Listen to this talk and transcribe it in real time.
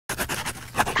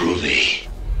groovy.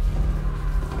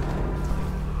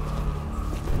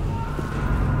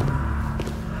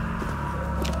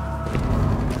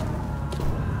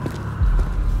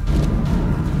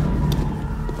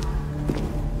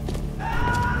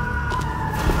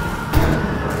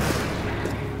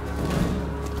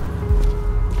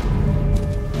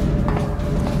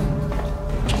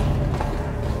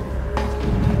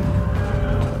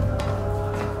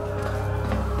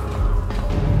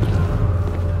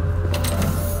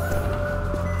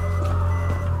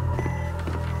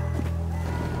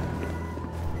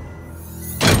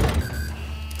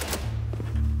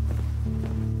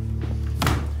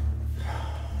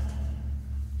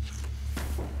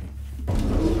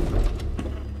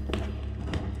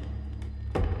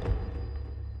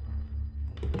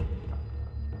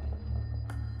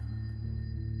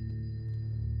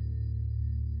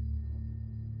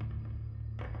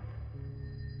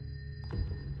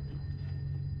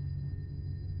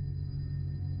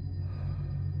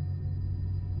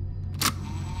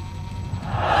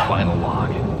 Final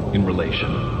log. In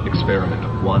relation,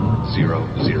 experiment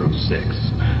 1006.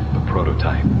 The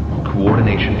prototype.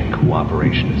 Coordination and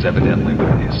cooperation is evidently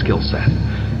within his skill set,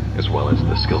 as well as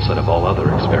the skill set of all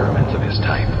other experiments of his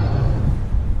type.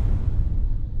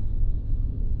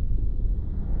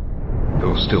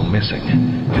 Though still missing,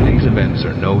 today's events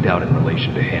are no doubt in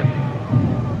relation to him.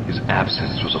 His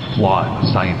absence was a flaw in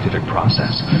the scientific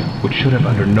process, which should have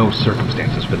under no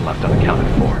circumstances been left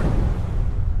unaccounted for.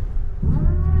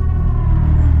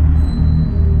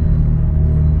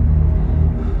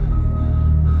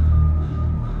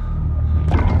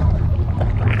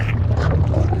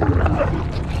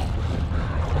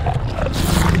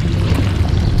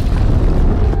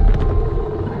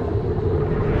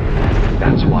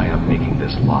 That's why I'm making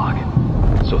this log,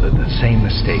 so that the same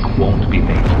mistake won't be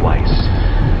made twice.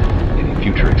 Any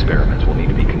future experiments will need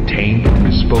to be contained and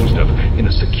disposed of in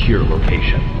a secure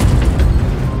location.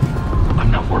 I'm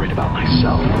not worried about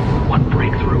myself. One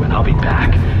breakthrough and I'll be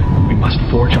back. We must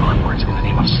forge onwards in the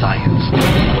name of science.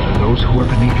 Whether those who are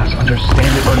beneath us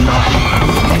understand it or not,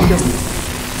 the end of...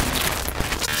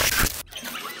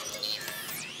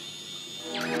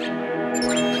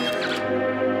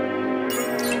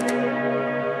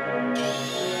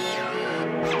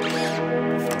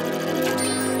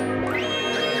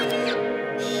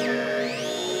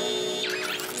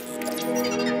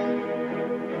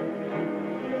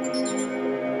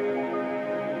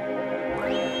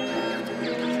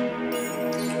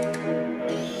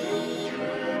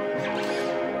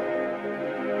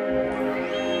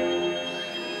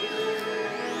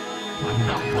 I'm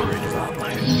not worried about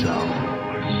myself.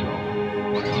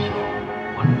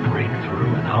 One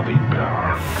breakthrough and I'll be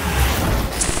back.